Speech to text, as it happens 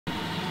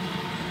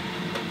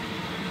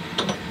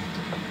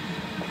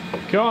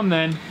Come on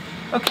then.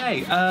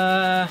 Okay,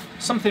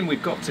 something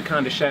we've got to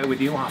kind of share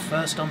with you, our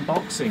first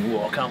unboxing.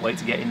 Whoa, I can't wait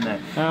to get in there.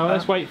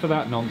 Let's wait for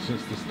that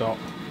nonsense to stop.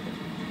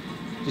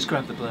 Just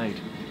grab the blade.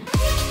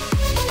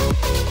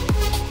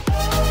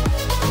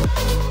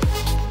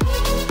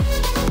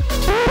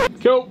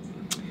 Cool.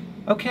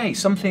 Okay,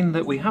 something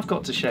that we have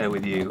got to share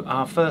with you,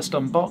 our first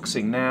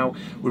unboxing. Now,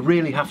 we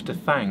really have to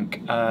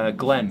thank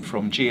Glenn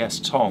from GS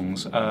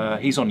Tongs.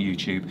 He's on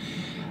YouTube.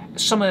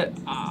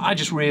 I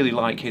just really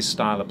like his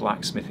style of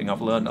blacksmithing.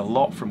 I've learned a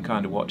lot from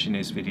kind of watching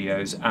his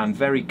videos, and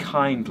very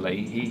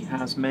kindly he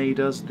has made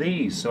us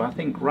these. So I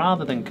think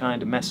rather than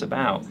kind of mess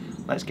about,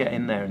 let's get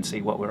in there and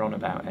see what we're on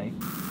about, eh?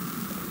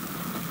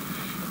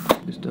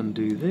 Just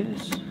undo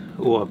this.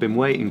 Oh, I've been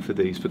waiting for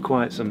these for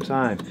quite some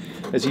time.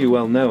 As you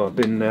well know, I've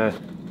been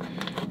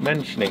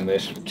mentioning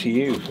this to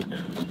you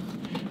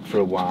for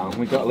a while.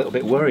 We got a little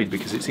bit worried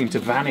because it seemed to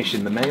vanish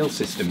in the mail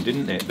system,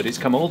 didn't it? But it's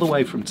come all the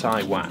way from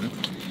Taiwan.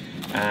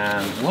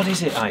 And what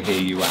is it, I hear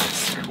you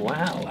ask?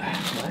 Well,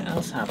 let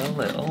us have a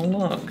little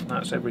look.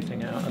 That's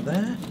everything out of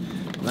there.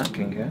 That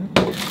can go.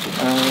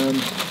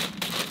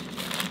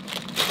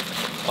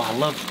 Oh,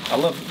 I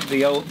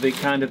love the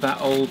kind of that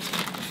old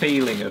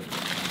feeling of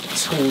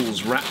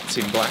tools wrapped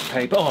in black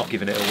paper. Oh, I've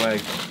given it away.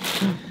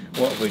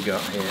 What have we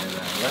got here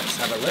then? Let's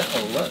have a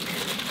little look.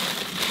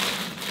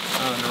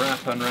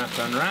 Unwrap, unwrap,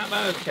 unwrap.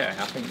 Okay,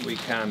 I think we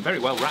can. Very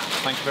well wrapped.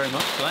 Thank you very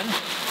much, Glenn.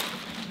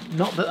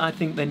 Not that I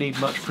think they need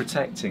much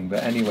protecting,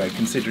 but anyway,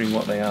 considering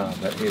what they are,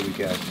 but here we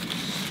go.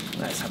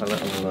 Let's have a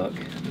little look.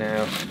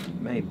 Now,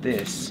 made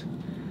this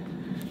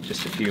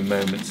just a few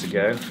moments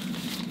ago.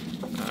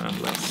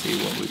 Let's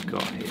see what we've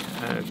got here.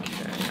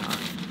 Okay, our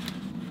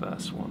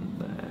first one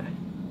there.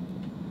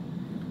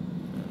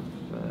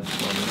 First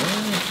one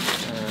there.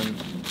 And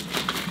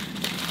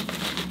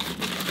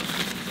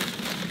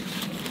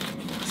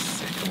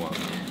second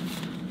one.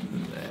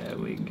 There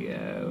we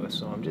go.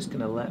 So I'm just going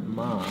to let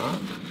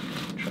Mark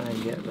try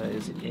and get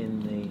those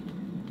in the...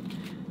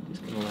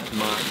 Just going to let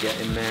Mark get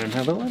in there and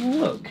have a little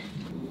look.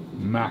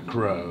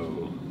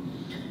 Macro.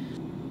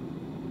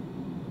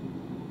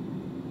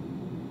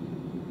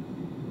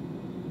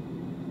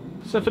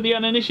 So for the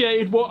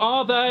uninitiated, what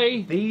are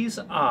they? These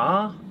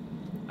are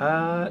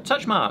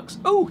Touchmarks.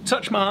 Oh,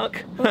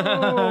 Touchmark!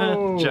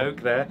 Oh.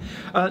 Joke there.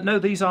 No,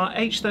 these are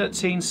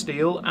H13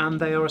 steel, and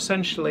they are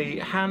essentially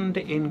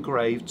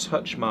hand-engraved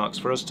Touchmarks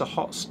for us to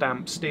hot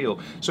stamp steel.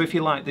 So if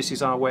you like, this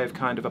is our way of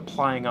kind of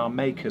applying our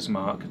maker's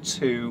mark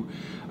to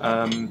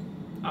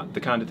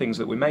the kind of things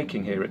that we're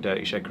making here at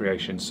Dirty Shed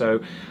Creation.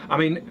 So, I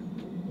mean,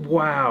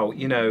 wow,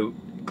 you know,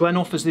 Glenn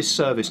offers this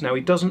service. Now,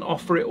 he doesn't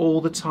offer it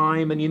all the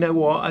time, and you know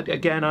what,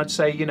 again, I'd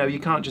say, you know, you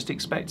can't just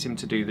expect him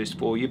to do this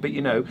for you, but,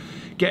 you know,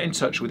 get in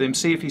touch with him,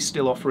 see if he's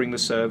still offering the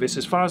service.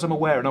 As far as I'm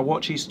aware, and I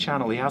watch his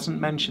channel, he hasn't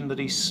mentioned that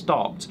he's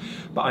stopped,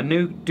 but I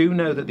do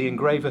know that the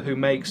engraver who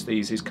makes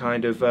these is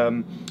kind of,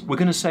 we're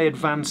going to say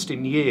advanced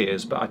in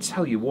years, but I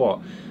tell you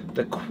what,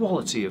 the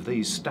quality of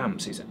these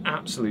stamps is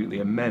absolutely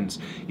immense.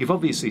 You've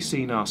obviously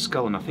seen our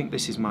skull, and I think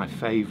this is my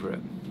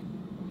favourite.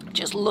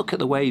 Just look at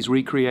the way he's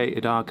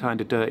recreated our kind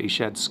of Dirty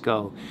Shed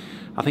skull.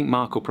 I think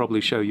Mark will probably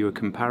show you a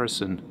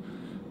comparison.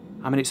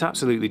 I mean, it's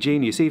absolutely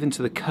genius, even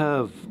to the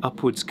curve,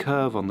 upwards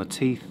curve on the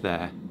teeth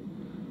there.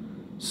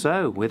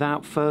 So,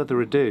 without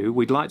further ado,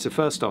 we'd like to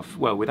first off,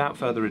 well, without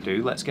further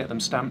ado, let's get them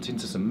stamped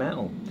into some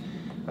metal.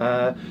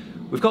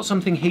 We've got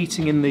something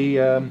heating in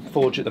the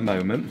forge at the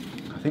moment.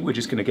 I think we're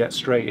just going to get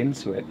straight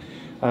into it.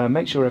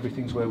 Make sure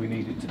everything's where we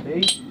need it to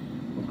be.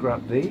 We'll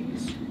grab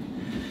these.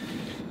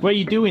 Where are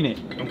you doing it?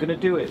 I'm going to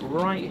do it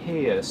right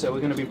here. So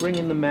we're going to be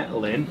bringing the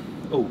metal in.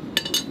 Oh,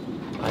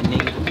 I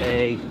need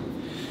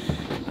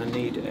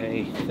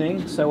a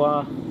thing. So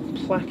our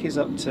plaque is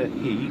up to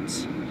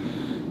heat.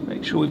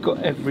 Make sure we've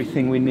got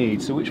everything we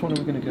need. So which one are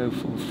we going to go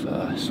for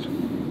first?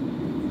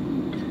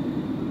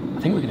 I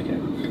think we're going to go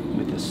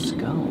with the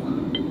skull.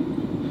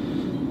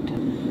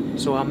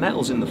 So our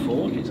metal's in the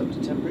forge. It's up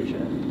to temperature.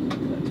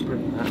 Let's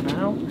bring that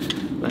out.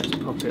 Let's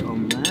pop it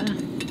on there.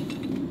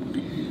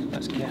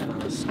 Let's get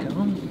our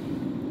skull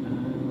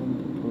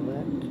and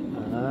let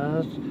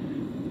us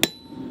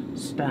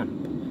stamp.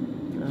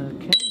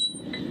 Okay,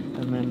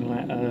 and then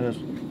let us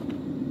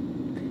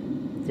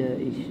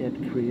Dirty Shed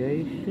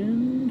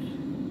Creations,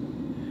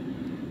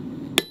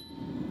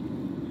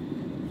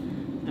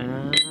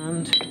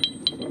 and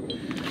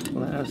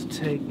let us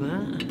take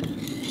that.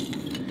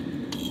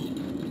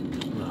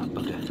 Oh,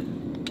 bugger.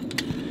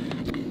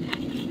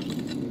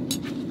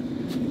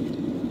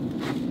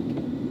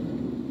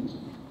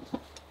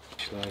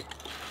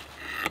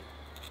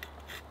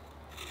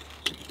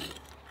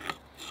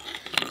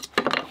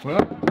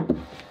 Well,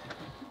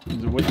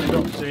 there's always a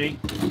drop C.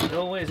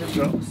 Always a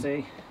drop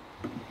C.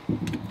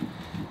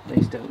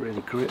 These don't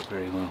really grip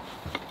very well.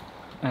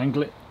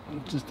 Angle it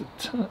just a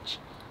touch.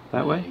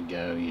 That way? There you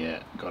go,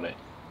 yeah, got it.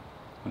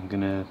 I'm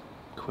gonna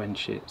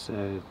quench it,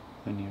 so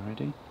when you're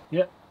ready.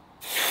 Yep.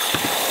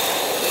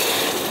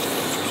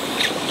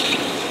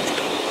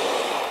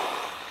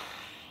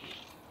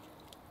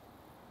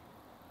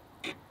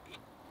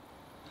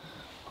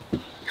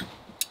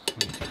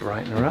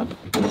 Brighten her up.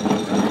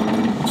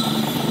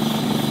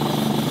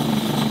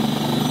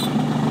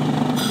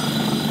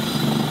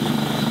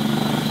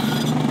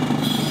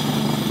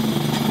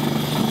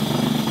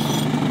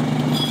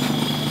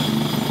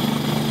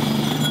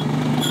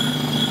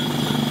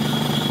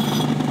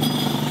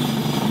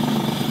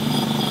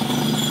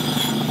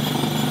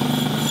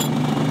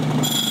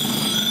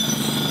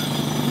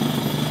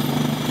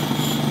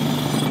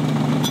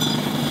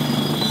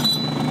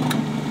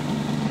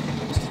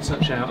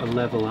 Out of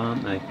level,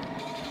 aren't they?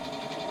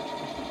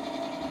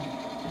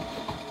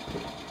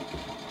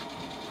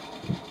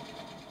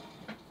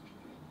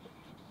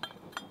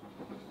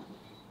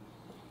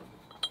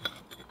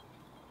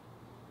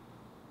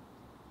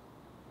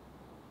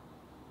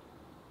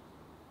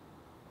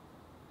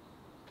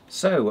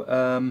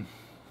 So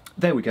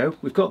there we go,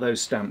 we've got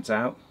those stamped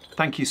out.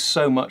 Thank you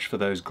so much for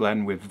those,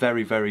 Glenn. We're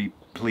very, very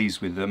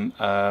pleased with them,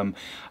 and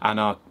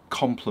our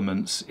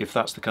compliments, if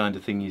that's the kind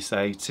of thing you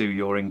say, to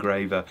your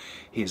engraver.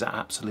 He is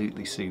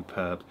absolutely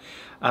superb.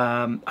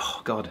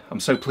 Oh God,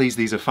 I'm so pleased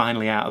these are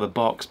finally out of the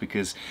box,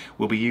 because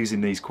we'll be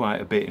using these quite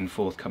a bit in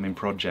forthcoming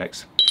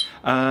projects.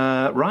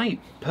 Right,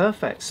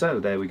 perfect. So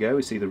there we go,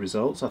 we see the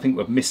results. I think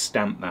we've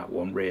misstamped that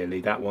one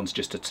really. That one's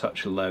just a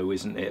touch low,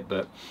 isn't it?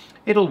 But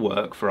it'll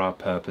work for our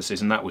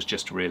purposes, and that was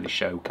just to really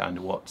show kind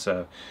of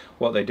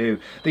what they do.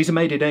 These are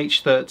made in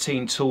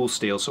H13 tool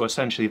steel, so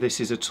essentially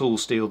this is a tool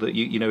steel that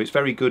you know, it's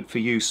very good for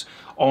use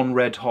on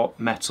red hot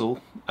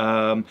metal,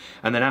 and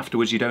then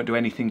afterwards you don't do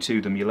anything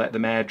to them. You let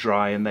them air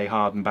dry and they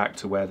harden back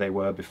to where they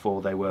were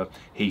before they were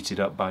heated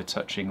up by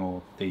touching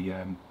or the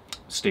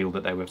steel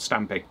that they were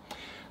stamping.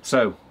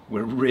 So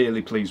we're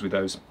really pleased with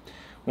those.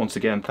 Once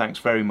again, thanks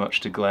very much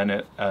to Glenn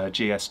at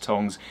GS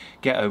Tongs.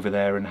 Get over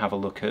there and have a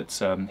look at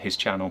his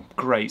channel.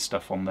 Great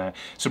stuff on there.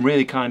 Some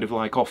really kind of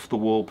like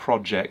off-the-wall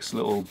projects,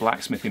 little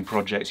blacksmithing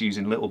projects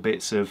using little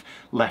bits of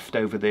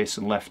leftover this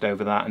and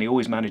leftover that, and he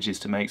always manages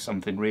to make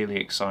something really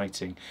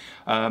exciting.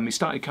 He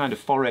started kind of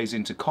forays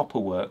into copper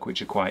work,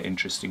 which are quite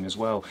interesting as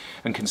well.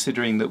 And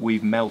considering that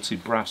we've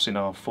melted brass in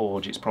our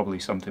forge, it's probably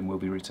something we'll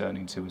be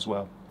returning to as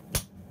well.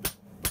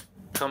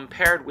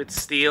 Compared with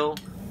steel,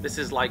 this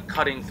is like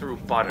cutting through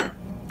butter.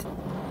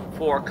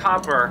 For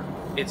copper,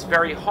 it's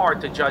very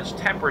hard to judge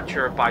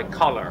temperature by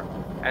color,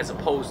 as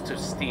opposed to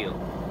steel.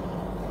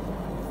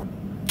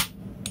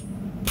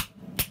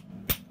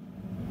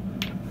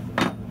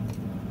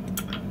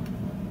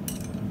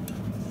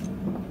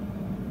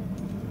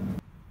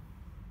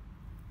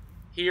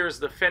 Here's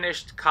the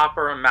finished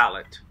copper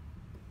mallet.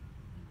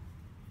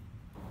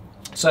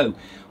 So,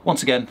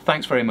 once again,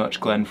 thanks very much,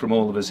 Glenn, from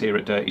all of us here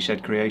at Dirty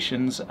Shed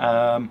Creations.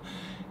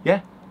 Yeah.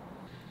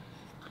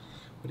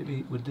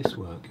 Would this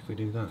work if we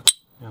do that?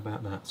 How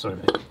about that? Sorry,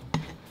 mate.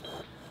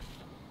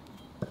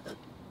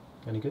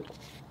 Any good?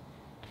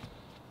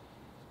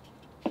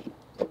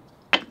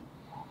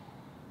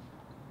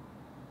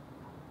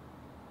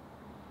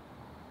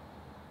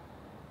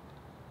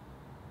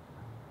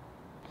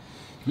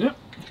 Yep,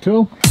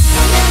 cool.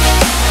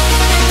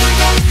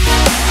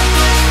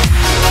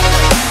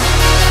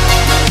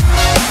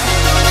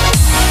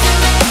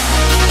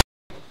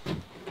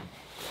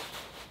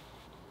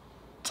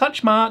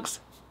 Touchmarks.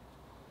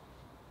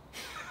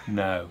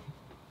 No.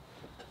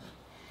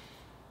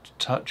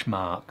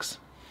 Touchmarks.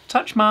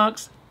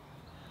 Touchmarks.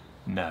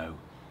 No.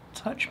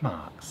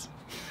 Touchmarks.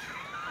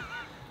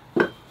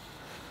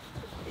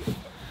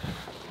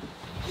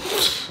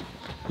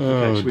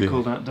 Okay, should we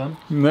call that done?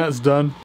 That's done.